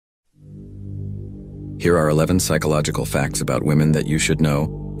Here are 11 psychological facts about women that you should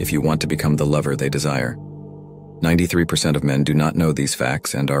know if you want to become the lover they desire. 93% of men do not know these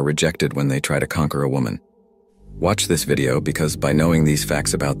facts and are rejected when they try to conquer a woman. Watch this video because by knowing these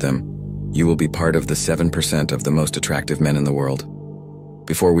facts about them, you will be part of the 7% of the most attractive men in the world.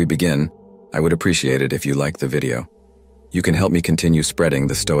 Before we begin, I would appreciate it if you like the video. You can help me continue spreading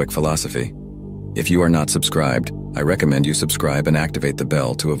the Stoic philosophy. If you are not subscribed, I recommend you subscribe and activate the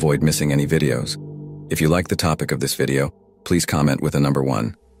bell to avoid missing any videos. If you like the topic of this video, please comment with a number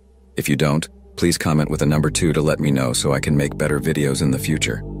 1. If you don't, please comment with a number 2 to let me know so I can make better videos in the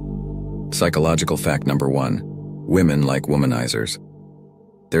future. Psychological fact number 1. Women like womanizers.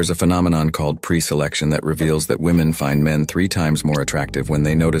 There's a phenomenon called pre-selection that reveals that women find men 3 times more attractive when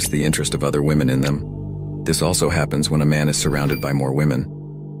they notice the interest of other women in them. This also happens when a man is surrounded by more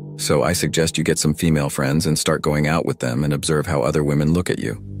women. So I suggest you get some female friends and start going out with them and observe how other women look at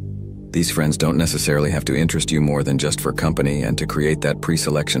you. These friends don't necessarily have to interest you more than just for company and to create that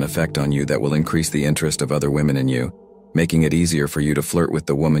pre-selection effect on you that will increase the interest of other women in you, making it easier for you to flirt with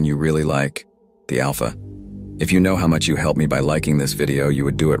the woman you really like, the alpha. If you know how much you helped me by liking this video, you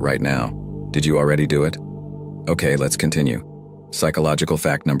would do it right now. Did you already do it? Okay, let's continue. Psychological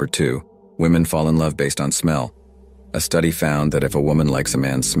fact number 2. Women fall in love based on smell. A study found that if a woman likes a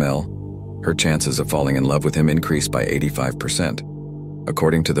man's smell, her chances of falling in love with him increase by 85%.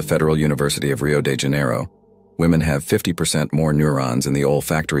 According to the Federal University of Rio de Janeiro, women have 50% more neurons in the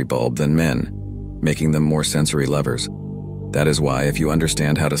olfactory bulb than men, making them more sensory lovers. That is why, if you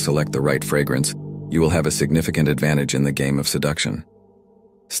understand how to select the right fragrance, you will have a significant advantage in the game of seduction.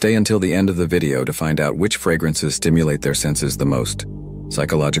 Stay until the end of the video to find out which fragrances stimulate their senses the most.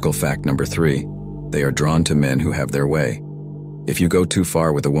 Psychological fact number 3. They are drawn to men who have their way. If you go too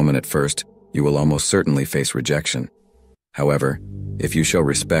far with a woman at first, you will almost certainly face rejection. However, if you show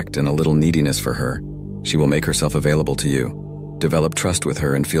respect and a little neediness for her, she will make herself available to you. Develop trust with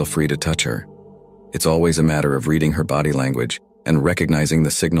her and feel free to touch her. It's always a matter of reading her body language and recognizing the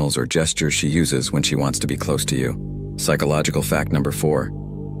signals or gestures she uses when she wants to be close to you. Psychological fact number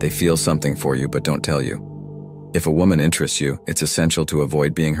 4. They feel something for you but don't tell you. If a woman interests you, it's essential to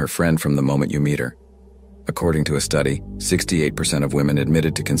avoid being her friend from the moment you meet her. According to a study, 68% of women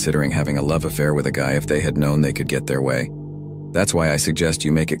admitted to considering having a love affair with a guy if they had known they could get their way. That's why I suggest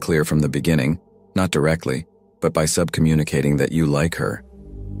you make it clear from the beginning, not directly, but by subcommunicating that you like her.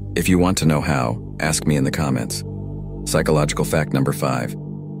 If you want to know how, ask me in the comments. Psychological fact number 5.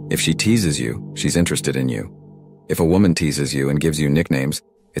 If she teases you, she's interested in you. If a woman teases you and gives you nicknames,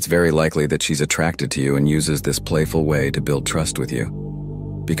 it's very likely that she's attracted to you and uses this playful way to build trust with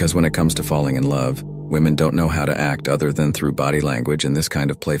you. Because when it comes to falling in love, women don't know how to act other than through body language and this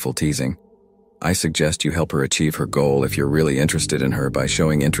kind of playful teasing. I suggest you help her achieve her goal if you're really interested in her by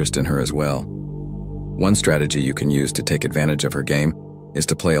showing interest in her as well. One strategy you can use to take advantage of her game is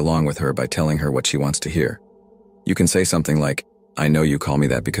to play along with her by telling her what she wants to hear. You can say something like, "I know you call me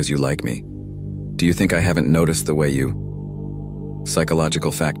that because you like me. Do you think I haven't noticed the way you?"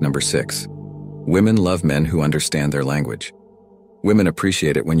 Psychological fact number 6. Women love men who understand their language. Women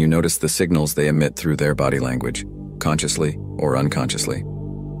appreciate it when you notice the signals they emit through their body language, consciously or unconsciously.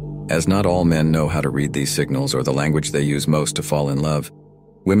 As not all men know how to read these signals or the language they use most to fall in love,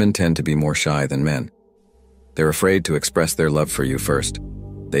 women tend to be more shy than men. They're afraid to express their love for you first.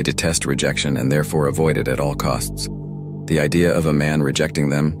 They detest rejection and therefore avoid it at all costs. The idea of a man rejecting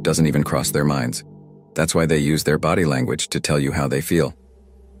them doesn't even cross their minds. That's why they use their body language to tell you how they feel.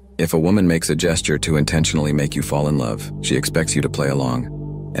 If a woman makes a gesture to intentionally make you fall in love, she expects you to play along.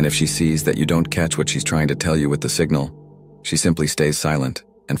 And if she sees that you don't catch what she's trying to tell you with the signal, she simply stays silent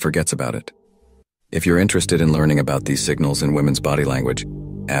and forgets about it. If you're interested in learning about these signals in women's body language,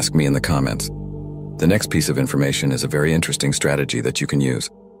 ask me in the comments. The next piece of information is a very interesting strategy that you can use.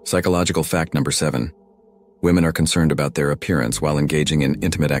 Psychological fact number 7. Women are concerned about their appearance while engaging in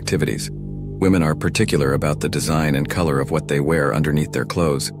intimate activities. Women are particular about the design and color of what they wear underneath their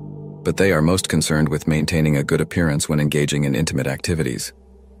clothes, but they are most concerned with maintaining a good appearance when engaging in intimate activities.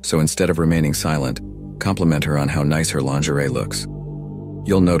 So instead of remaining silent, compliment her on how nice her lingerie looks.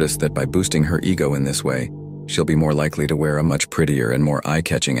 You'll notice that by boosting her ego in this way, she'll be more likely to wear a much prettier and more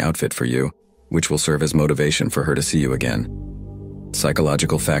eye-catching outfit for you, which will serve as motivation for her to see you again.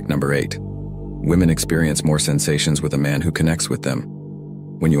 Psychological fact number 8. Women experience more sensations with a man who connects with them.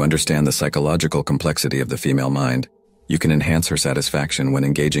 When you understand the psychological complexity of the female mind, you can enhance her satisfaction when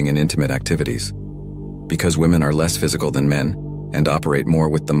engaging in intimate activities. Because women are less physical than men and operate more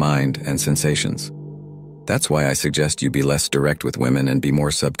with the mind and sensations. That's why I suggest you be less direct with women and be more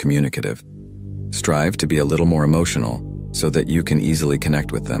subcommunicative. Strive to be a little more emotional so that you can easily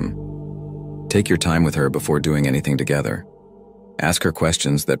connect with them. Take your time with her before doing anything together. Ask her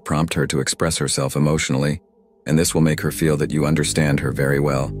questions that prompt her to express herself emotionally, and this will make her feel that you understand her very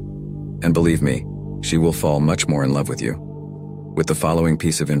well. And believe me, she will fall much more in love with you. With the following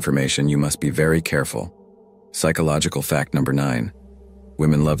piece of information, you must be very careful. Psychological fact number 9.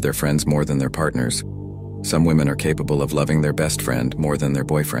 Women love their friends more than their partners. Some women are capable of loving their best friend more than their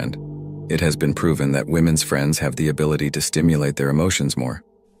boyfriend. It has been proven that women's friends have the ability to stimulate their emotions more.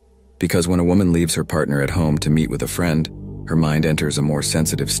 Because when a woman leaves her partner at home to meet with a friend, her mind enters a more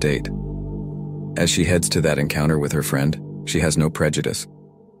sensitive state. As she heads to that encounter with her friend, she has no prejudice.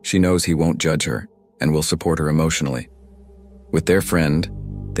 She knows he won't judge her and will support her emotionally. With their friend,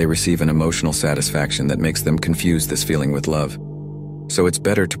 they receive an emotional satisfaction that makes them confuse this feeling with love. So it's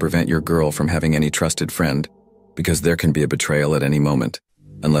better to prevent your girl from having any trusted friend, because there can be a betrayal at any moment,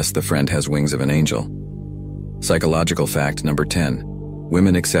 unless the friend has wings of an angel. Psychological fact number 10.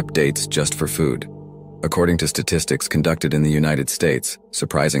 Women accept dates just for food. According to statistics conducted in the United States,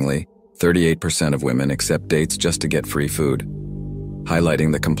 surprisingly, 38% of women accept dates just to get free food,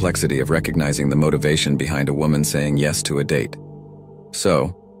 highlighting the complexity of recognizing the motivation behind a woman saying yes to a date.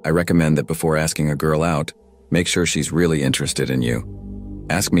 So, I recommend that before asking a girl out, make sure she's really interested in you.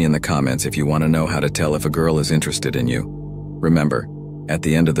 Ask me in the comments if you want to know how to tell if a girl is interested in you. Remember, at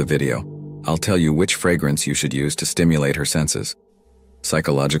the end of the video, I'll tell you which fragrance you should use to stimulate her senses.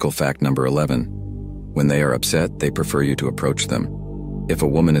 Psychological fact number 11. When they are upset, they prefer you to approach them. If a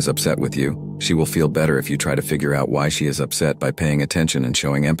woman is upset with you, she will feel better if you try to figure out why she is upset by paying attention and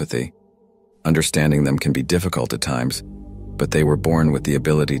showing empathy. Understanding them can be difficult at times, but they were born with the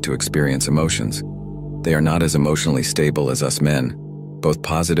ability to experience emotions. They are not as emotionally stable as us men. Both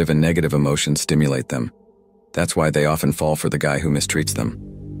positive and negative emotions stimulate them. That's why they often fall for the guy who mistreats them.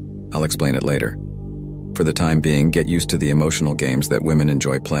 I'll explain it later. For the time being, get used to the emotional games that women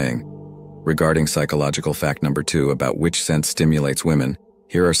enjoy playing. Regarding psychological fact number 2 about which scent stimulates women,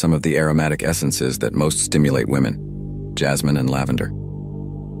 here are some of the aromatic essences that most stimulate women: jasmine and lavender.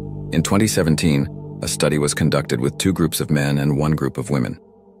 In 2017, a study was conducted with 2 groups of men and 1 group of women.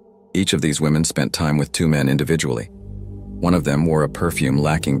 Each of these women spent time with 2 men individually. One of them wore a perfume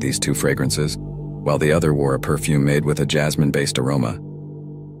lacking these 2 fragrances, while the other wore a perfume made with a jasmine-based aroma.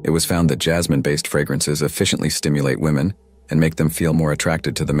 It was found that jasmine-based fragrances efficiently stimulate women and make them feel more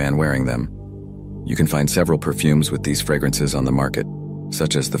attracted to the man wearing them. You can find several perfumes with these fragrances on the market,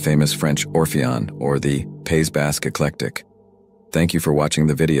 such as the famous French Orpheon or the Pays Basque Eclectic. Thank you for watching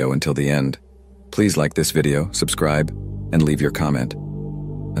the video until the end. Please like this video, subscribe, and leave your comment.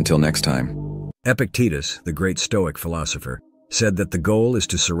 Until next time. Epictetus, the great Stoic philosopher, said that the goal is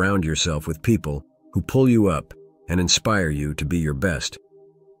to surround yourself with people who pull you up and inspire you to be your best.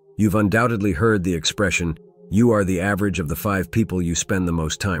 You've undoubtedly heard the expression, "You are the average of the 5 people you spend the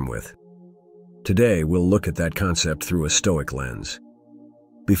most time with." Today, we'll look at that concept through a Stoic lens.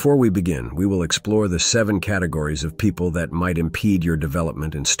 Before we begin, we will explore the 7 categories of people that might impede your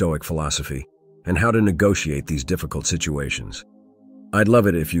development in Stoic philosophy and how to negotiate these difficult situations. I'd love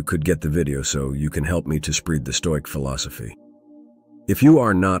it if you could get the video so you can help me to spread the Stoic philosophy. If you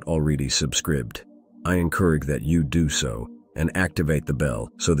are not already subscribed, I encourage that you do so and activate the bell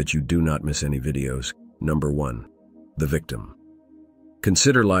so that you do not miss any videos. Number 1. The victim.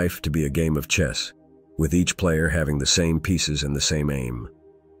 Consider life to be a game of chess, with each player having the same pieces and the same aim.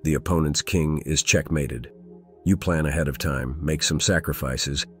 The opponent's king is checkmated. You plan ahead of time, make some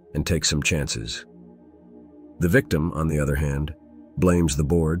sacrifices, and take some chances. The victim, on the other hand, blames the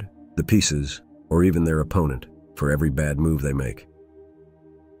board, the pieces, or even their opponent for every bad move they make.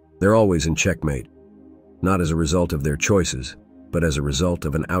 They're always in checkmate, not as a result of their choices, but as a result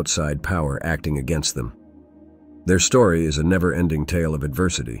of an outside power acting against them. Their story is a never-ending tale of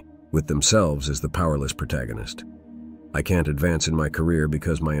adversity, with themselves as the powerless protagonist. I can't advance in my career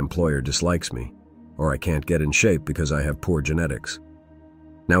because my employer dislikes me, or I can't get in shape because I have poor genetics.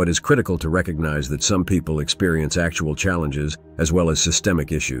 Now, it is critical to recognize that some people experience actual challenges as well as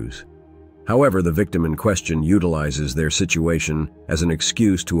systemic issues. However, the victim in question utilizes their situation as an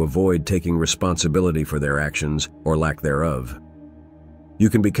excuse to avoid taking responsibility for their actions or lack thereof. You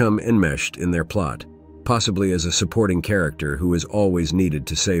can become enmeshed in their plot, possibly as a supporting character who is always needed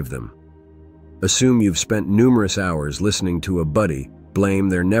to save them. Assume you've spent numerous hours listening to a buddy blame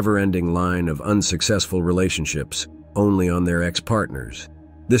their never-ending line of unsuccessful relationships only on their ex-partners.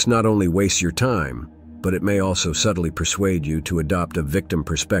 This not only wastes your time, but it may also subtly persuade you to adopt a victim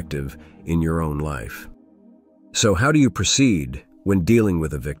perspective in your own life. So how do you proceed when dealing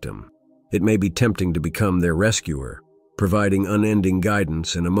with a victim? It may be tempting to become their rescuer, providing unending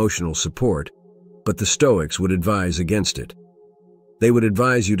guidance and emotional support, but the Stoics would advise against it. They would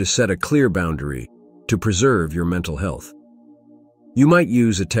advise you to set a clear boundary to preserve your mental health. You might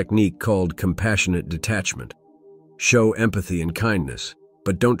use a technique called compassionate detachment. Show empathy and kindness,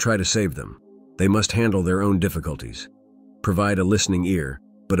 but don't try to save them. They must handle their own difficulties. Provide a listening ear,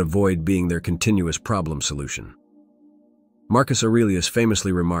 but avoid being their continuous problem solution. Marcus Aurelius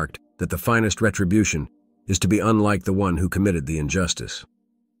famously remarked that the finest retribution is to be unlike the one who committed the injustice.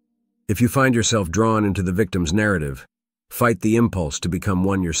 If you find yourself drawn into the victim's narrative, fight the impulse to become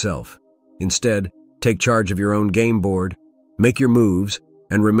one yourself. Instead, take charge of your own game board, make your moves,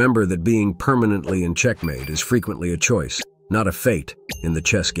 and remember that being permanently in checkmate is frequently a choice, not a fate, in the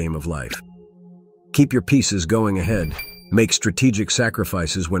chess game of life. Keep your pieces going ahead, make strategic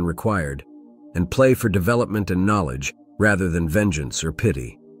sacrifices when required, and play for development and knowledge rather than vengeance or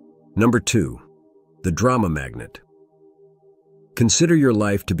pity. Number 2. The drama magnet. Consider your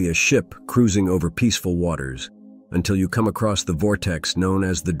life to be a ship cruising over peaceful waters until you come across the vortex known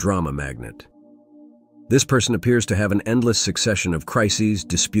as the drama magnet. This person appears to have an endless succession of crises,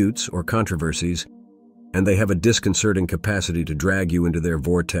 disputes, or controversies, and they have a disconcerting capacity to drag you into their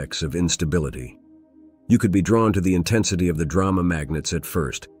vortex of instability. You could be drawn to the intensity of the drama magnets at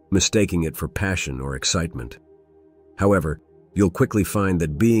first, mistaking it for passion or excitement. However, you'll quickly find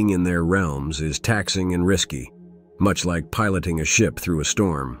that being in their realms is taxing and risky, much like piloting a ship through a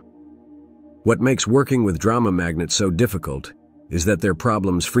storm. What makes working with drama magnets so difficult is that their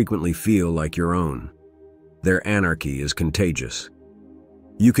problems frequently feel like your own. Their anarchy is contagious.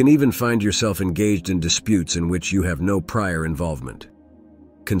 You can even find yourself engaged in disputes in which you have no prior involvement.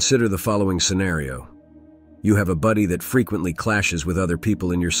 Consider the following scenario. You have a buddy that frequently clashes with other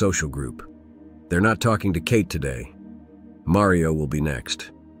people in your social group. They're not talking to Kate today. Mario will be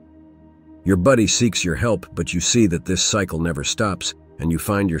next. Your buddy seeks your help, but you see that this cycle never stops, and you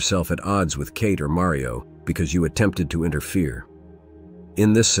find yourself at odds with Kate or Mario because you attempted to interfere.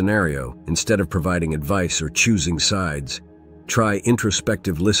 In this scenario, instead of providing advice or choosing sides, try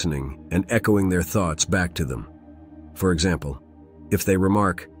introspective listening and echoing their thoughts back to them. For example, if they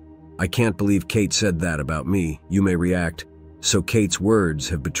remark, "I can't believe Kate said that about me," you may react, "So Kate's words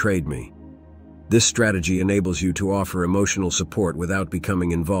have betrayed me." This strategy enables you to offer emotional support without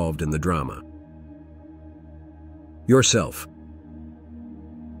becoming involved in the drama. Yourself.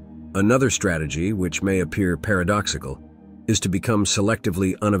 Another strategy, which may appear paradoxical, is to become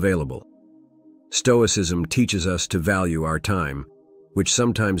selectively unavailable. Stoicism teaches us to value our time, which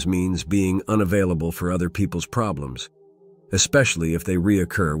sometimes means being unavailable for other people's problems, especially if they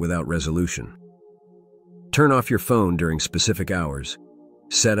reoccur without resolution. Turn off your phone during specific hours,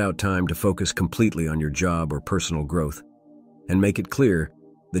 set out time to focus completely on your job or personal growth, and make it clear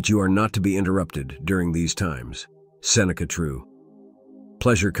that you are not to be interrupted during these times. Seneca True.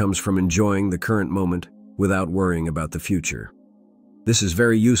 Pleasure comes from enjoying the current moment without worrying about the future. This is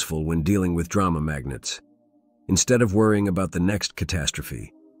very useful when dealing with drama magnets. Instead of worrying about the next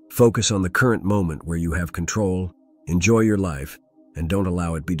catastrophe, focus on the current moment where you have control, enjoy your life, and don't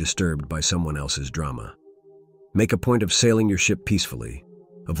allow it be disturbed by someone else's drama. Make a point of sailing your ship peacefully,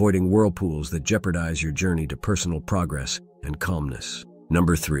 avoiding whirlpools that jeopardize your journey to personal progress and calmness.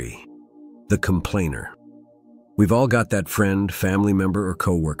 Number 3. The complainer. We've all got that friend, family member, or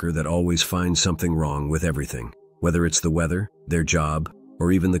coworker that always finds something wrong with everything, whether it's the weather, their job,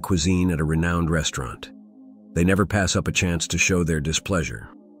 or even the cuisine at a renowned restaurant. They never pass up a chance to show their displeasure.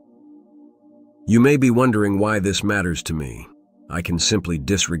 You may be wondering why this matters to me. I can simply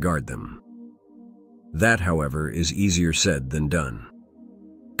disregard them. That, however, is easier said than done.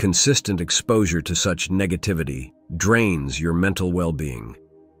 Consistent exposure to such negativity drains your mental well-being.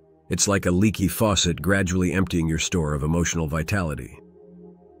 It's like a leaky faucet gradually emptying your store of emotional vitality.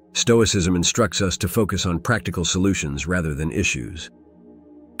 Stoicism instructs us to focus on practical solutions rather than issues.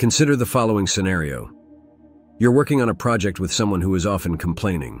 Consider the following scenario. You're working on a project with someone who is often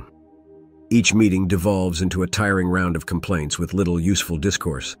complaining. Each meeting devolves into a tiring round of complaints with little useful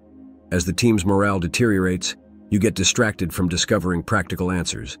discourse. As the team's morale deteriorates, you get distracted from discovering practical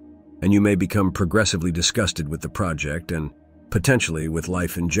answers, and you may become progressively disgusted with the project and potentially with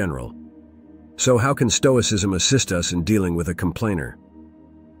life in general. So how can Stoicism assist us in dealing with a complainer?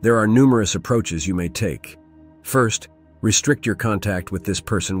 There are numerous approaches you may take. First, restrict your contact with this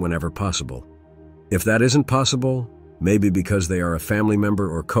person whenever possible. If that isn't possible, maybe because they are a family member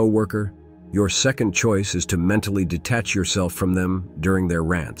or co-worker, your second choice is to mentally detach yourself from them during their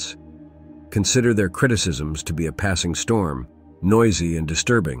rants. Consider their criticisms to be a passing storm, noisy and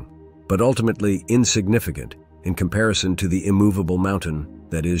disturbing, but ultimately insignificant in comparison to the immovable mountain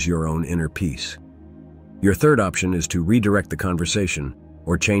that is your own inner peace. Your third option is to redirect the conversation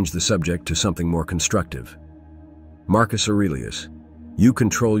or change the subject to something more constructive. Marcus Aurelius, You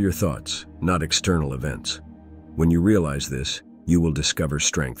control your thoughts, not external events. When you realize this, you will discover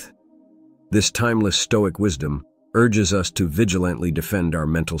strength. This timeless Stoic wisdom urges us to vigilantly defend our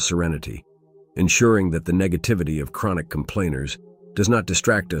mental serenity, ensuring that the negativity of chronic complainers does not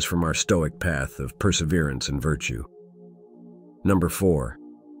distract us from our Stoic path of perseverance and virtue. Number 4.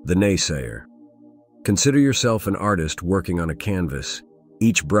 The naysayer. Consider yourself an artist working on a canvas.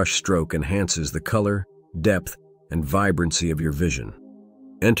 Each brush stroke enhances the color, depth, and vibrancy of your vision.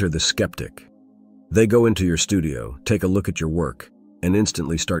 Enter the skeptic. They go into your studio, take a look at your work, and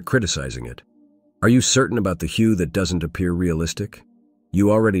instantly start criticizing it. Are you certain about the hue that doesn't appear realistic?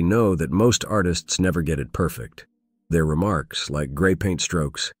 You already know that most artists never get it perfect. Their remarks, like gray paint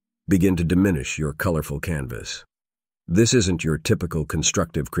strokes, begin to diminish your colorful canvas. This isn't your typical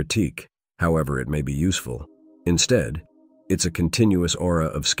constructive critique, however it may be useful. Instead, it's a continuous aura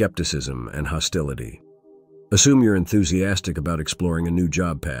of skepticism and hostility. Assume you're enthusiastic about exploring a new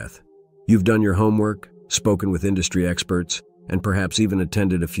job path. You've done your homework, spoken with industry experts, and perhaps even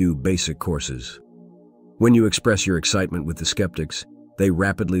attended a few basic courses. When you express your excitement with the skeptics, they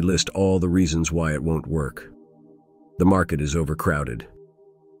rapidly list all the reasons why it won't work. The market is overcrowded.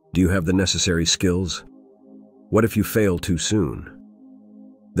 Do you have the necessary skills? What if you fail too soon?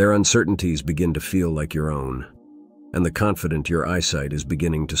 Their uncertainties begin to feel like your own, and the confident your eyesight is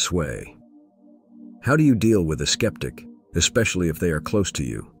beginning to sway. How do you deal with a skeptic, especially if they are close to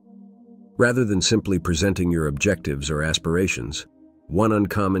you? Rather than simply presenting your objectives or aspirations, one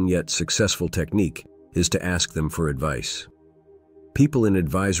uncommon yet successful technique is to ask them for advice. People in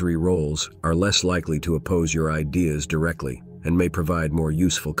advisory roles are less likely to oppose your ideas directly and may provide more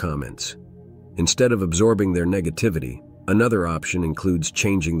useful comments. Instead of absorbing their negativity, another option includes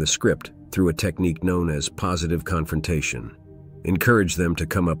changing the script through a technique known as positive confrontation. Encourage them to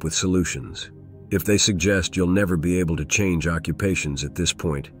come up with solutions. If they suggest you'll never be able to change occupations at this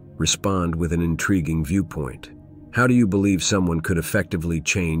point, respond with an intriguing viewpoint. How do you believe someone could effectively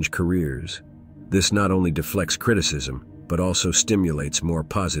change careers? This not only deflects criticism, but also stimulates more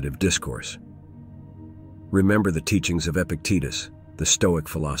positive discourse. Remember the teachings of Epictetus, the Stoic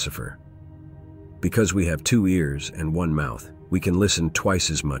philosopher. Because we have 2 ears and 1 mouth, we can listen twice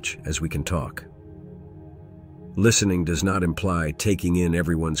as much as we can talk. Listening does not imply taking in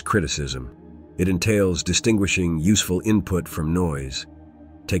everyone's criticism. It entails distinguishing useful input from noise.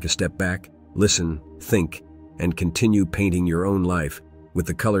 Take a step back, listen, think, and continue painting your own life with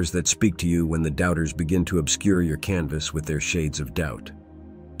the colors that speak to you when the doubters begin to obscure your canvas with their shades of doubt.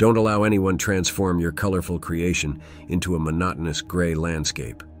 Don't allow anyone transform your colorful creation into a monotonous gray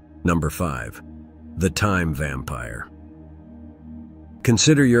landscape. Number 5. The time vampire.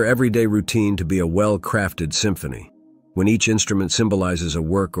 Consider your everyday routine to be a well-crafted symphony. When each instrument symbolizes a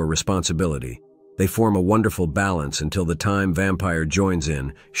work or responsibility, they form a wonderful balance until the time vampire joins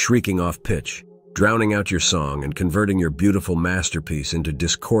in, shrieking off pitch, drowning out your song and converting your beautiful masterpiece into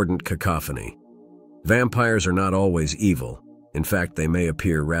discordant cacophony. Vampires are not always evil. In fact, they may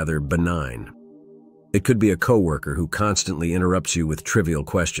appear rather benign. It could be a coworker who constantly interrupts you with trivial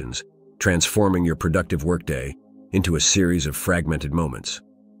questions, transforming your productive workday into a series of fragmented moments.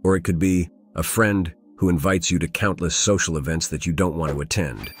 Or it could be a friend who invites you to countless social events that you don't want to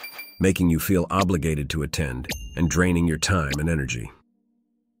attend, making you feel obligated to attend and draining your time and energy.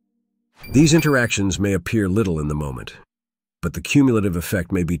 These interactions may appear little in the moment, but the cumulative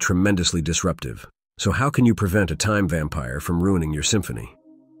effect may be tremendously disruptive. So how can you prevent a time vampire from ruining your symphony?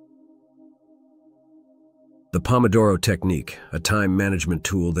 The Pomodoro Technique, a time management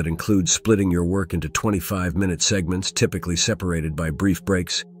tool that includes splitting your work into 25-minute segments typically separated by brief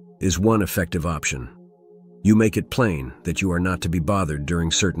breaks, is one effective option. You make it plain that you are not to be bothered during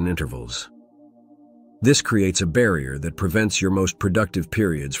certain intervals. This creates a barrier that prevents your most productive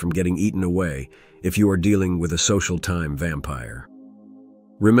periods from getting eaten away if you are dealing with a social time vampire.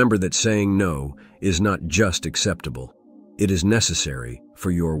 Remember that saying no is not just acceptable, it is necessary for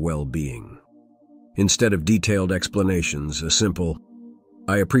your well-being. Instead of detailed explanations, a simple,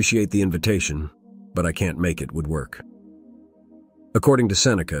 "I appreciate the invitation, but I can't make it," would work. According to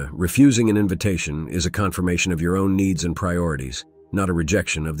Seneca, refusing an invitation is a confirmation of your own needs and priorities, not a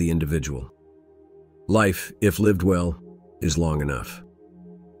rejection of the individual. Life, if lived well, is long enough.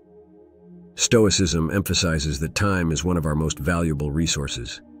 Stoicism emphasizes that time is one of our most valuable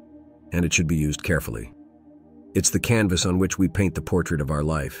resources, and it should be used carefully. It's the canvas on which we paint the portrait of our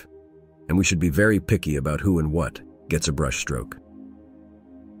life, and we should be very picky about who and what gets a brushstroke.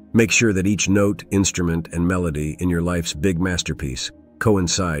 Make sure that each note, instrument, and melody in your life's big masterpiece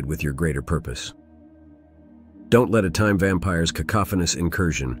coincide with your greater purpose. Don't let a time vampire's cacophonous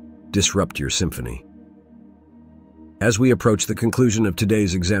incursion disrupt your symphony. As we approach the conclusion of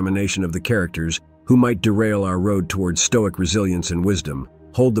today's examination of the characters who might derail our road towards stoic resilience and wisdom,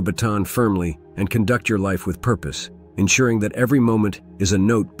 hold the baton firmly and conduct your life with purpose, ensuring that every moment is a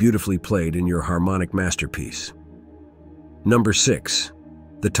note beautifully played in your harmonic masterpiece. Number 6.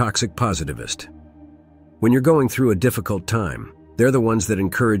 The toxic positivist. When you're going through a difficult time, they're the ones that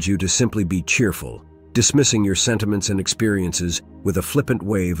encourage you to simply be cheerful, dismissing your sentiments and experiences with a flippant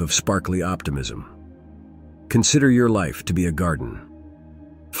wave of sparkly optimism. Consider your life to be a garden.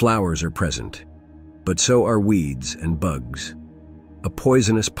 Flowers are present, but so are weeds and bugs. A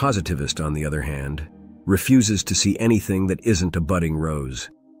poisonous positivist, on the other hand, refuses to see anything that isn't a budding rose.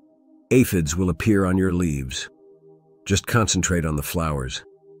 Aphids will appear on your leaves. Just concentrate on the flowers.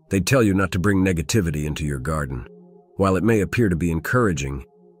 They tell you not to bring negativity into your garden. While it may appear to be encouraging,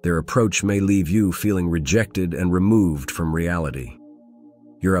 their approach may leave you feeling rejected and removed from reality.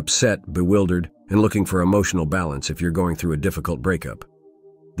 You're upset, bewildered, and looking for emotional balance if you're going through a difficult breakup.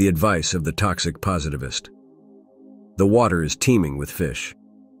 The advice of the toxic positivist. The water is teeming with fish.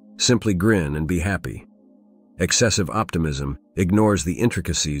 Simply grin and be happy. Excessive optimism ignores the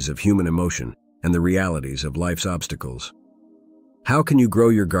intricacies of human emotion and the realities of life's obstacles. How can you grow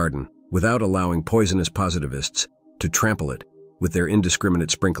your garden without allowing poisonous positivists to trample it with their indiscriminate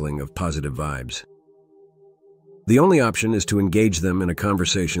sprinkling of positive vibes? The only option is to engage them in a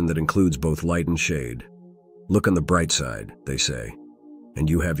conversation that includes both light and shade. Look on the bright side, they say, and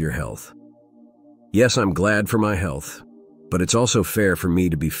you have your health. Yes, I'm glad for my health, but it's also fair for me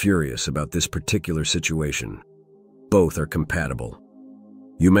to be furious about this particular situation. Both are compatible.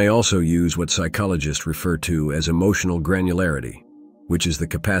 You may also use what psychologists refer to as emotional granularity, which is the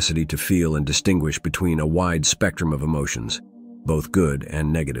capacity to feel and distinguish between a wide spectrum of emotions, both good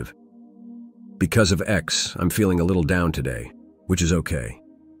and negative. Because of X, I'm feeling a little down today, which is okay.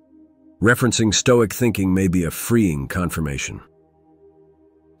 Referencing Stoic thinking may be a freeing confirmation.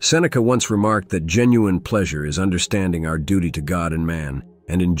 Seneca once remarked that genuine pleasure is understanding our duty to God and man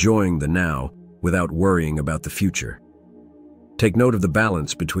and enjoying the now without worrying about the future. Take note of the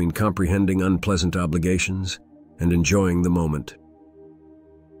balance between comprehending unpleasant obligations and enjoying the moment.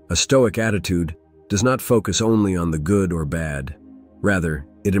 A Stoic attitude does not focus only on the good or bad. Rather,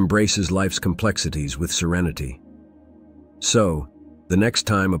 it embraces life's complexities with serenity. So, the next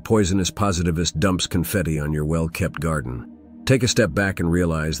time a poisonous positivist dumps confetti on your well-kept garden, take a step back and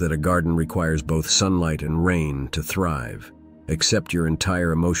realize that a garden requires both sunlight and rain to thrive. Accept your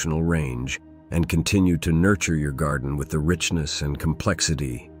entire emotional range and continue to nurture your garden with the richness and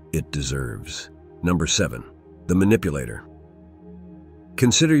complexity it deserves. Number 7. The manipulator.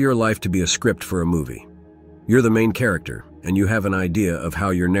 Consider your life to be a script for a movie. You're the main character, and you have an idea of how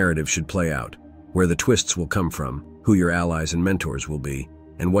your narrative should play out, where the twists will come from, who your allies and mentors will be,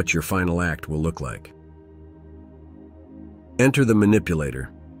 and what your final act will look like. Enter the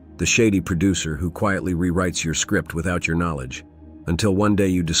manipulator, the shady producer who quietly rewrites your script without your knowledge, until one day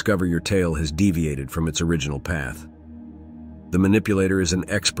you discover your tale has deviated from its original path. The manipulator is an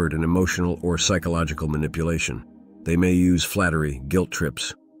expert in emotional or psychological manipulation. They may use flattery, guilt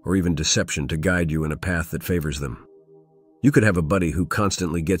trips, or even deception to guide you in a path that favors them. You could have a buddy who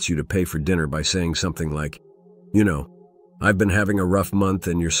constantly gets you to pay for dinner by saying something like, "You know, I've been having a rough month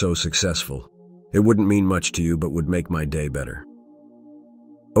and you're so successful. It wouldn't mean much to you but would make my day better."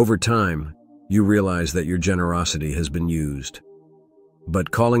 Over time, you realize that your generosity has been used. But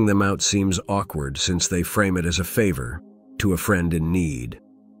calling them out seems awkward since they frame it as a favor to a friend in need.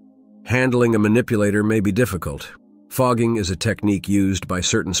 Handling a manipulator may be difficult. Fogging is a technique used by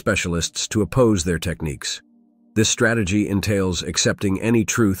certain specialists to oppose their techniques. This strategy entails accepting any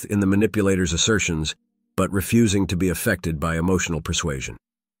truth in the manipulator's assertions, but refusing to be affected by emotional persuasion.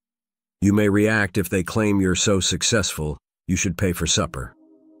 You may react if they claim you're so successful, you should pay for supper.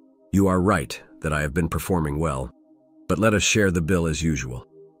 You are right that I have been performing well, but let us share the bill as usual.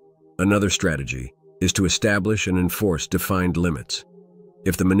 Another strategy is to establish and enforce defined limits.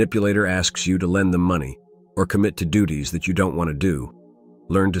 If the manipulator asks you to lend them money or commit to duties that you don't want to do,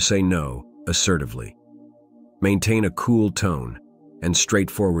 learn to say no assertively. Maintain a cool tone and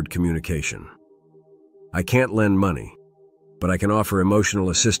straightforward communication. I can't lend money, but I can offer emotional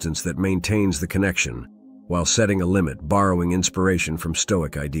assistance that maintains the connection while setting a limit, borrowing inspiration from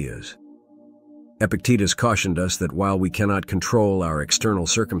Stoic ideas. Epictetus cautioned us that while we cannot control our external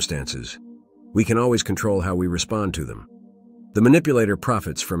circumstances, we can always control how we respond to them. The manipulator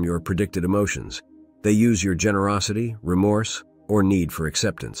profits from your predicted emotions. They use your generosity, remorse, or need for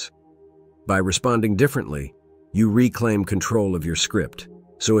acceptance. By responding differently, you reclaim control of your script.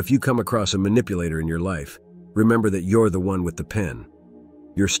 So if you come across a manipulator in your life, remember that you're the one with the pen.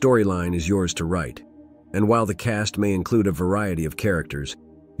 Your storyline is yours to write. And while the cast may include a variety of characters,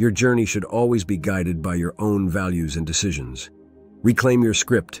 your journey should always be guided by your own values and decisions. Reclaim your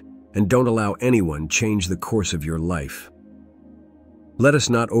script and don't allow anyone change the course of your life. Let us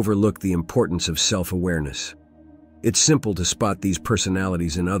not overlook the importance of self-awareness. It's simple to spot these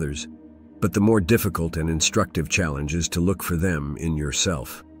personalities in others, but the more difficult and instructive challenge is to look for them in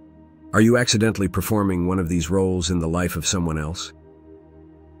yourself. Are you accidentally performing one of these roles in the life of someone else?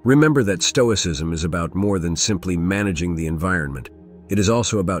 Remember that Stoicism is about more than simply managing the environment. It is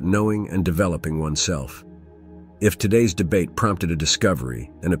also about knowing and developing oneself. If today's debate prompted a discovery,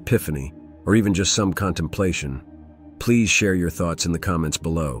 an epiphany, or even just some contemplation, please share your thoughts in the comments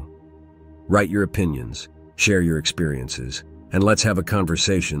below. Write your opinions, share your experiences, and let's have a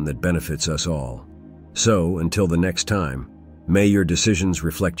conversation that benefits us all. So, until the next time, may your decisions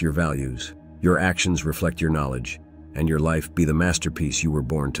reflect your values, your actions reflect your knowledge, and your life be the masterpiece you were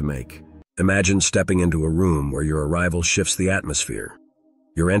born to make. Imagine stepping into a room where your arrival shifts the atmosphere.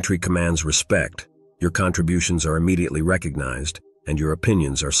 Your entry commands respect, your contributions are immediately recognized, and your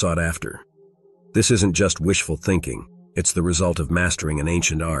opinions are sought after. This isn't just wishful thinking, it's the result of mastering an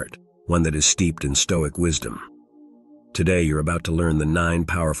ancient art, one that is steeped in Stoic wisdom. Today you're about to learn the 9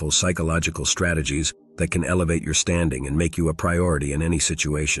 powerful psychological strategies that can elevate your standing and make you a priority in any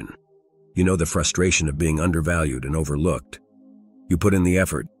situation. You know the frustration of being undervalued and overlooked. You put in the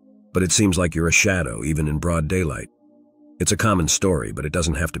effort, but it seems like you're a shadow even in broad daylight. It's a common story, but it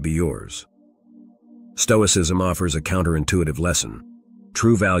doesn't have to be yours. Stoicism offers a counterintuitive lesson.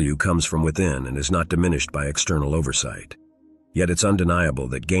 True value comes from within and is not diminished by external oversight. Yet it's undeniable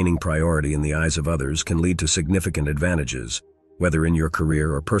that gaining priority in the eyes of others can lead to significant advantages, whether in your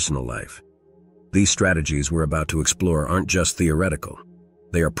career or personal life. These strategies we're about to explore aren't just theoretical.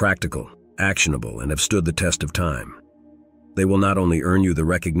 They are practical, actionable, and have stood the test of time. They will not only earn you the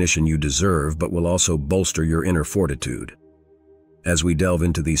recognition you deserve, but will also bolster your inner fortitude. As we delve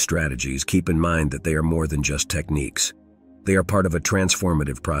into these strategies, keep in mind that they are more than just techniques. They are part of a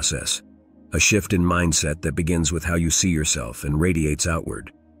transformative process, a shift in mindset that begins with how you see yourself and radiates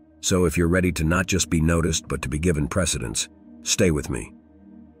outward. So if you're ready to not just be noticed, but to be given precedence, stay with me.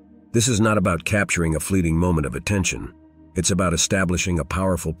 This is not about capturing a fleeting moment of attention. It's about establishing a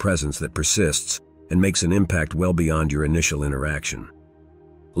powerful presence that persists and makes an impact well beyond your initial interaction.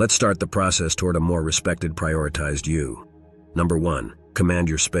 Let's start the process toward a more respected, prioritized you. Number 1, command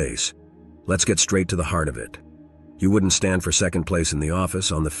your space. Let's get straight to the heart of it. You wouldn't stand for second place in the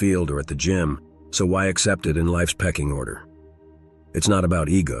office, on the field, or at the gym, so why accept it in life's pecking order? It's not about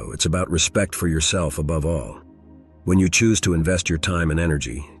ego, it's about respect for yourself above all. When you choose to invest your time and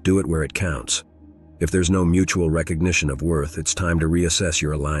energy, do it where it counts. If there's no mutual recognition of worth, it's time to reassess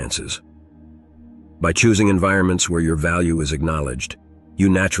your alliances. By choosing environments where your value is acknowledged, you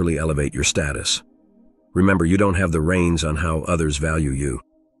naturally elevate your status. Remember, you don't have the reins on how others value you,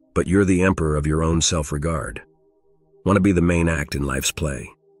 but you're the emperor of your own self-regard. Want to be the main act in life's play?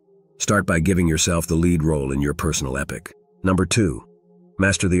 Start by giving yourself the lead role in your personal epic. Number 2,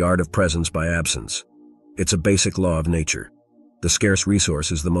 master the art of presence by absence. It's a basic law of nature. The scarce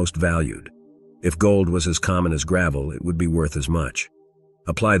resource is the most valued. If gold was as common as gravel, it would be worth as much.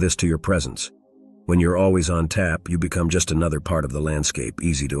 Apply this to your presence. When you're always on tap, you become just another part of the landscape,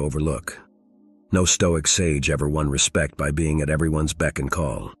 easy to overlook. No Stoic sage ever won respect by being at everyone's beck and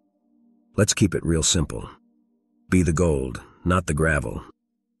call. Let's keep it real simple. Be the gold, not the gravel.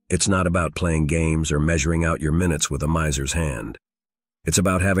 It's not about playing games or measuring out your minutes with a miser's hand. It's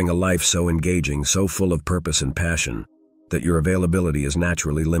about having a life so engaging, so full of purpose and passion, that your availability is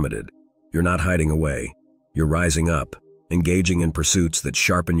naturally limited. You're not hiding away. You're rising up, engaging in pursuits that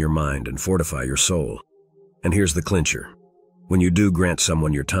sharpen your mind and fortify your soul. And here's the clincher. When you do grant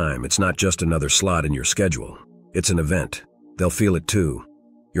someone your time, it's not just another slot in your schedule. It's an event. They'll feel it too.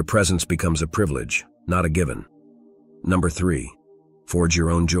 Your presence becomes a privilege, not a given. Number 3, forge your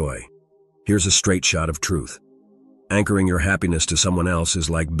own joy. Here's a straight shot of truth. Anchoring your happiness to someone else is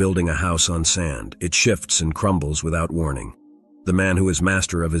like building a house on sand. It shifts and crumbles without warning. The man who is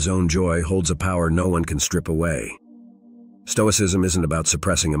master of his own joy holds a power no one can strip away. Stoicism isn't about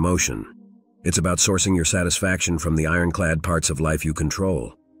suppressing emotion. It's about sourcing your satisfaction from the ironclad parts of life you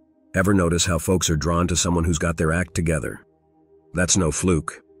control. Ever notice how folks are drawn to someone who's got their act together? That's no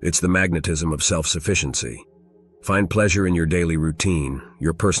fluke. It's the magnetism of self-sufficiency. Find pleasure in your daily routine,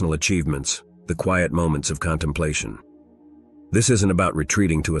 your personal achievements, the quiet moments of contemplation. This isn't about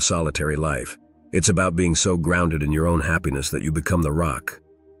retreating to a solitary life. It's about being so grounded in your own happiness that you become the rock,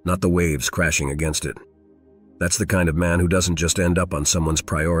 not the waves crashing against it. That's the kind of man who doesn't just end up on someone's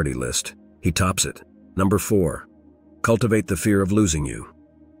priority list. He tops it. Number 4, cultivate the fear of losing you.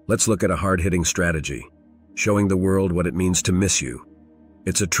 Let's look at a hard-hitting strategy. showing the world what it means to miss you.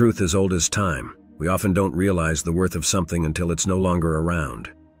 It's a truth as old as time. We often don't realize the worth of something until it's no longer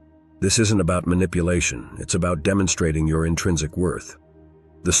around. This isn't about manipulation, it's about demonstrating your intrinsic worth.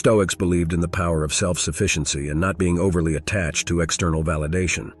 The Stoics believed in the power of self-sufficiency and not being overly attached to external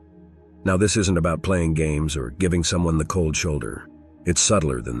validation. Now, this isn't about playing games or giving someone the cold shoulder. It's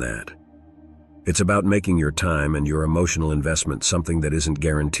subtler than that. It's about making your time and your emotional investment something that isn't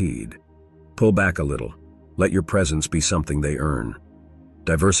guaranteed. Pull back a little. Let your presence be something they earn.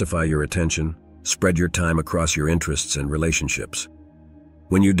 Diversify your attention. Spread your time across your interests and relationships.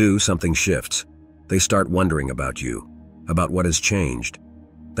 When you do, something shifts. They start wondering about you, about what has changed.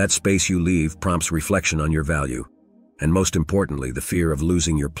 That space you leave prompts reflection on your value, and most importantly, the fear of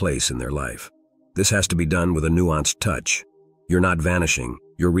losing your place in their life. This has to be done with a nuanced touch. You're not vanishing,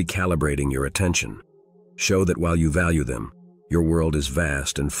 you're recalibrating your attention. Show that while you value them, your world is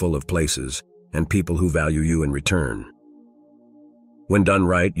vast and full of places and people who value you in return. When done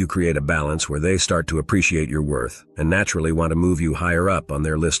right, you create a balance where they start to appreciate your worth and naturally want to move you higher up on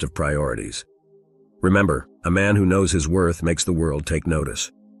their list of priorities. Remember, a man who knows his worth makes the world take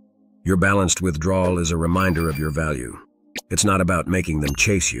notice. Your balanced withdrawal is a reminder of your value. It's not about making them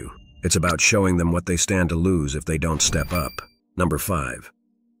chase you. It's about showing them what they stand to lose if they don't step up. Number 5.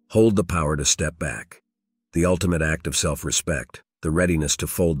 Hold the power to step back. The ultimate act of self-respect, the readiness to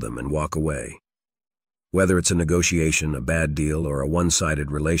fold them and walk away. Whether it's a negotiation, a bad deal, or a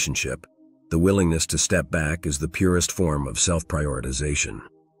one-sided relationship, the willingness to step back is the purest form of self-prioritization.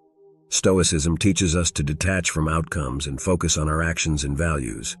 Stoicism teaches us to detach from outcomes and focus on our actions and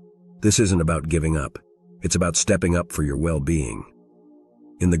values. This isn't about giving up. It's about stepping up for your well-being.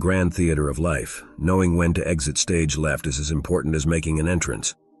 In the grand theater of life, knowing when to exit stage left is as important as making an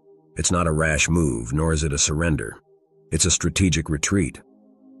entrance. It's not a rash move, nor is it a surrender. It's a strategic retreat.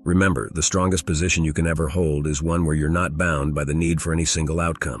 Remember, the strongest position you can ever hold is one where you're not bound by the need for any single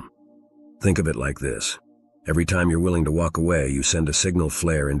outcome. Think of it like this. Every time you're willing to walk away, you send a signal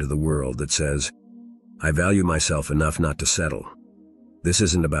flare into the world that says, I value myself enough not to settle. This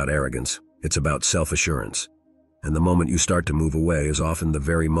isn't about arrogance, it's about self-assurance. And the moment you start to move away is often the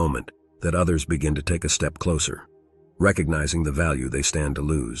very moment that others begin to take a step closer, recognizing the value they stand to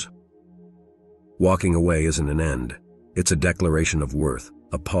lose. Walking away isn't an end. It's a declaration of worth,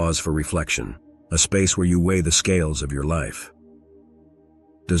 a pause for reflection, a space where you weigh the scales of your life.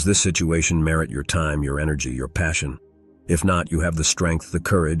 Does this situation merit your time, your energy, your passion? If not, you have the strength, the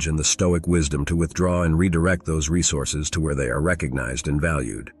courage, and the stoic wisdom to withdraw and redirect those resources to where they are recognized and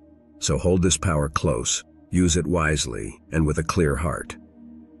valued. So hold this power close, use it wisely, and with a clear heart.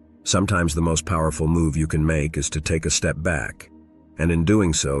 Sometimes the most powerful move you can make is to take a step back, and in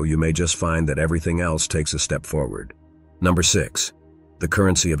doing so, you may just find that everything else takes a step forward. Number 6. The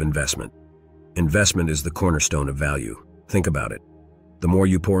currency of investment. Investment is the cornerstone of value. Think about it. The more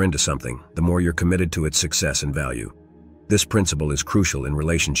you pour into something, the more you're committed to its success and value. This principle is crucial in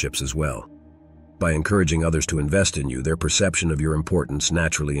relationships as well. By encouraging others to invest in you, their perception of your importance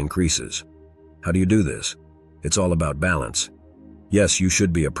naturally increases. How do you do this? It's all about balance. Yes, you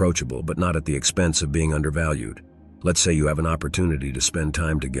should be approachable, but not at the expense of being undervalued. Let's say you have an opportunity to spend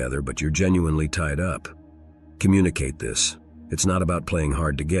time together, but you're genuinely tied up. Communicate this. It's not about playing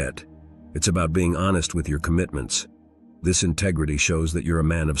hard to get. It's about being honest with your commitments. This integrity shows that you're a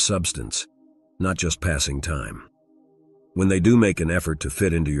man of substance, not just passing time. When they do make an effort to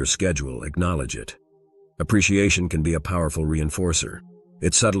fit into your schedule, acknowledge it. Appreciation can be a powerful reinforcer.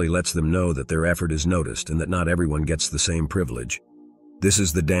 It subtly lets them know that their effort is noticed and that not everyone gets the same privilege. This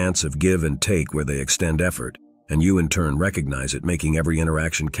is the dance of give and take where they extend effort, and you in turn recognize it, making every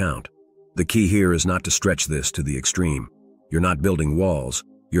interaction count. The key here is not to stretch this to the extreme. You're not building walls,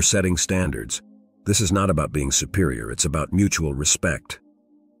 you're setting standards. This is not about being superior, it's about mutual respect.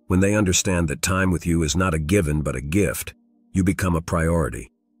 When they understand that time with you is not a given but a gift, you become a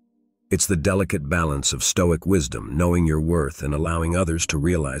priority. It's the delicate balance of stoic wisdom, knowing your worth and allowing others to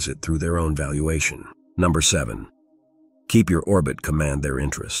realize it through their own valuation. Number 7. Keep your orbit command their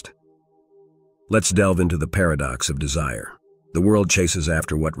interest. Let's delve into the paradox of desire. The world chases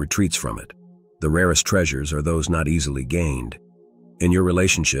after what retreats from it. The rarest treasures are those not easily gained. In your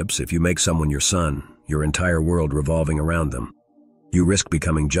relationships, if you make someone your son, your entire world revolving around them, you risk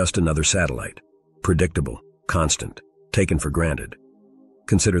becoming just another satellite, predictable, constant, taken for granted.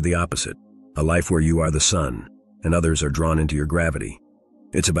 Consider the opposite, a life where you are the sun, and others are drawn into your gravity.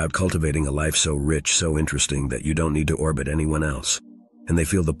 It's about cultivating a life so rich, so interesting that you don't need to orbit anyone else, and they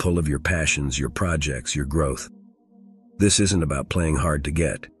feel the pull of your passions, your projects, your growth. This isn't about playing hard to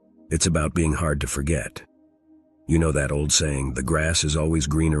get. It's about being hard to forget. You know that old saying, the grass is always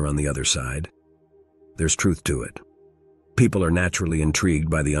greener on the other side? there's truth to it. People are naturally intrigued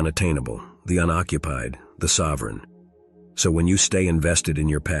by the unattainable, the unoccupied, the sovereign. So when you stay invested in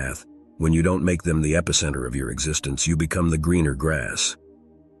your path, when you don't make them the epicenter of your existence, you become the greener grass.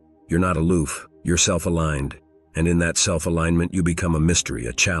 You're not aloof, you're self-aligned, and in that self-alignment you become a mystery,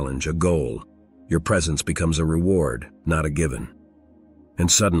 a challenge, a goal. Your presence becomes a reward, not a given. And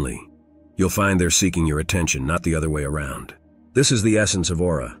suddenly, you'll find they're seeking your attention, not the other way around. This is the essence of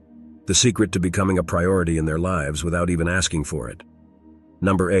aura, the secret to becoming a priority in their lives without even asking for it.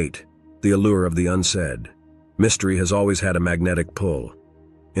 Number 8, the allure of the unsaid. Mystery has always had a magnetic pull.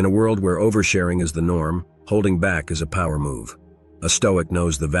 In a world where oversharing is the norm, holding back is a power move. A Stoic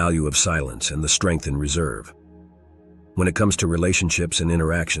knows the value of silence and the strength in reserve. When it comes to relationships and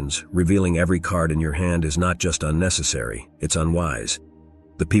interactions, revealing every card in your hand is not just unnecessary, it's unwise.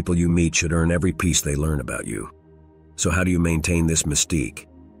 The people you meet should earn every piece they learn about you. So how do you maintain this mystique?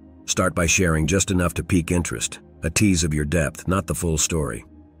 Start by sharing just enough to pique interest, a tease of your depth, not the full story.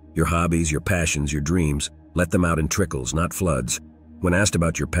 Your hobbies, your passions, your dreams, let them out in trickles, not floods. When asked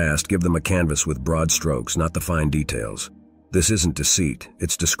about your past, give them a canvas with broad strokes, not the fine details. This isn't deceit,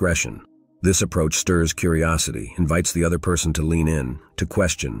 it's discretion. This approach stirs curiosity, invites the other person to lean in, to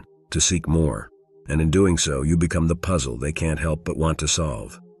question, to seek more. And in doing so, you become the puzzle they can't help but want to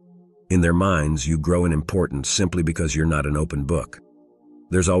solve. In their minds, you grow in importance simply because you're not an open book.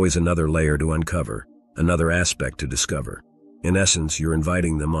 There's always another layer to uncover, another aspect to discover. In essence, you're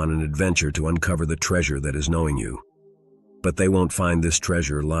inviting them on an adventure to uncover the treasure that is knowing you. But they won't find this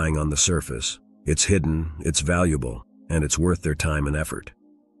treasure lying on the surface. It's hidden, it's valuable, and it's worth their time and effort.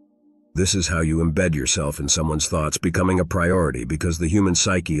 This is how you embed yourself in someone's thoughts, becoming a priority because the human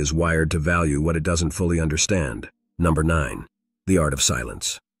psyche is wired to value what it doesn't fully understand. Number 9, the art of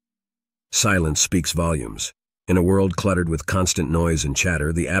silence. Silence speaks volumes. In a world cluttered with constant noise and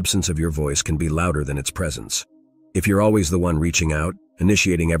chatter, the absence of your voice can be louder than its presence. If you're always the one reaching out,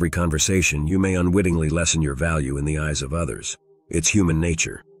 initiating every conversation, you may unwittingly lessen your value in the eyes of others. It's human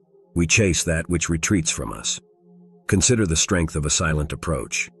nature. We chase that which retreats from us. Consider the strength of a silent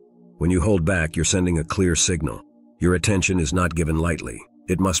approach. When you hold back, you're sending a clear signal. Your attention is not given lightly.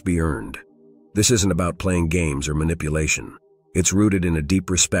 It must be earned. This isn't about playing games or manipulation. It's rooted in a deep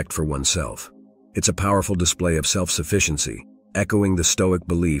respect for oneself. It's a powerful display of self-sufficiency, echoing the Stoic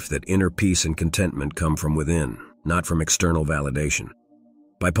belief that inner peace and contentment come from within, not from external validation.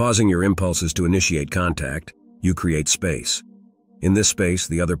 By pausing your impulses to initiate contact, you create space. In this space,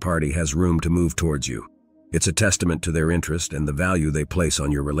 the other party has room to move towards you. It's a testament to their interest and the value they place on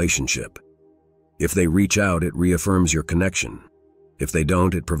your relationship. If they reach out, it reaffirms your connection. If they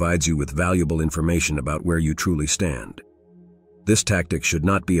don't, it provides you with valuable information about where you truly stand. This tactic should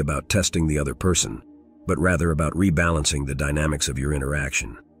not be about testing the other person, but rather about rebalancing the dynamics of your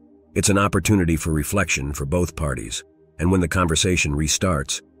interaction. It's an opportunity for reflection for both parties, and when the conversation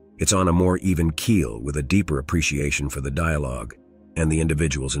restarts, it's on a more even keel with a deeper appreciation for the dialogue and the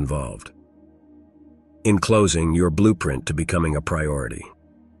individuals involved. In closing, your blueprint to becoming a priority.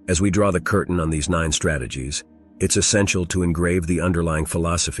 As we draw the curtain on these 9 strategies, it's essential to engrave the underlying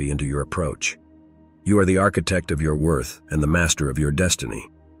philosophy into your approach. You are the architect of your worth and the master of your destiny.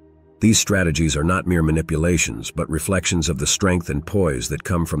 These strategies are not mere manipulations, but reflections of the strength and poise that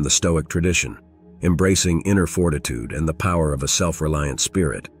come from the Stoic tradition, embracing inner fortitude and the power of a self-reliant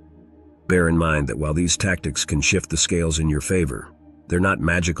spirit. Bear in mind that while these tactics can shift the scales in your favor, they're not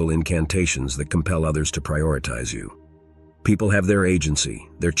magical incantations that compel others to prioritize you. People have their agency,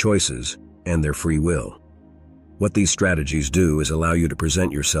 their choices, and their free will. What these strategies do is allow you to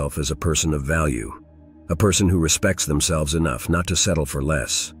present yourself as a person of value, a person who respects themselves enough not to settle for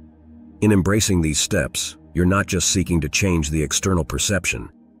less. In embracing these steps, you're not just seeking to change the external perception,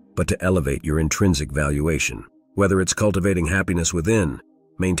 but to elevate your intrinsic valuation. Whether it's cultivating happiness within,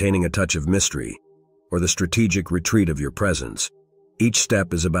 maintaining a touch of mystery, or the strategic retreat of your presence, each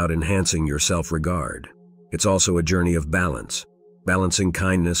step is about enhancing your self-regard. It's also a journey of balance, balancing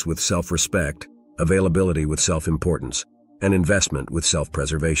kindness with self-respect, availability with self-importance, and investment with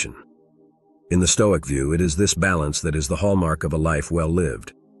self-preservation. In the Stoic view, it is this balance that is the hallmark of a life well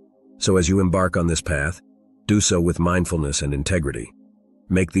lived. So as you embark on this path, do so with mindfulness and integrity.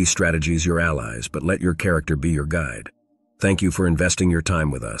 Make these strategies your allies, but let your character be your guide. Thank you for investing your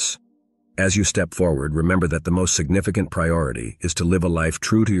time with us. As you step forward, remember that the most significant priority is to live a life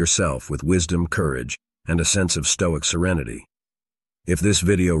true to yourself with wisdom, courage, and a sense of Stoic serenity. If this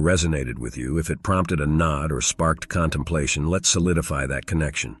video resonated with you, if it prompted a nod or sparked contemplation, let's solidify that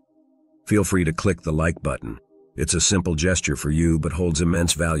connection. Feel free to click the like button. It's a simple gesture for you, but holds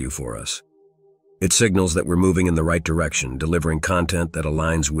immense value for us. It signals that we're moving in the right direction, delivering content that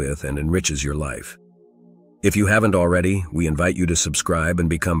aligns with and enriches your life. If you haven't already, we invite you to subscribe and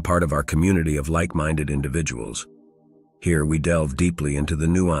become part of our community of like-minded individuals. Here we delve deeply into the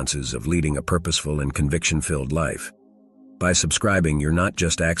nuances of leading a purposeful and conviction-filled life. By subscribing, you're not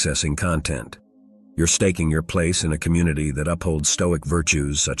just accessing content. You're staking your place in a community that upholds Stoic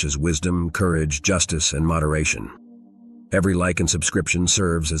virtues such as wisdom, courage, justice, and moderation. Every like and subscription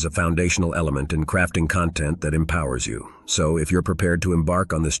serves as a foundational element in crafting content that empowers you. So if you're prepared to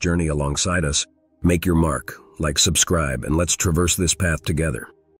embark on this journey alongside us, make your mark, like, subscribe, and let's traverse this path together.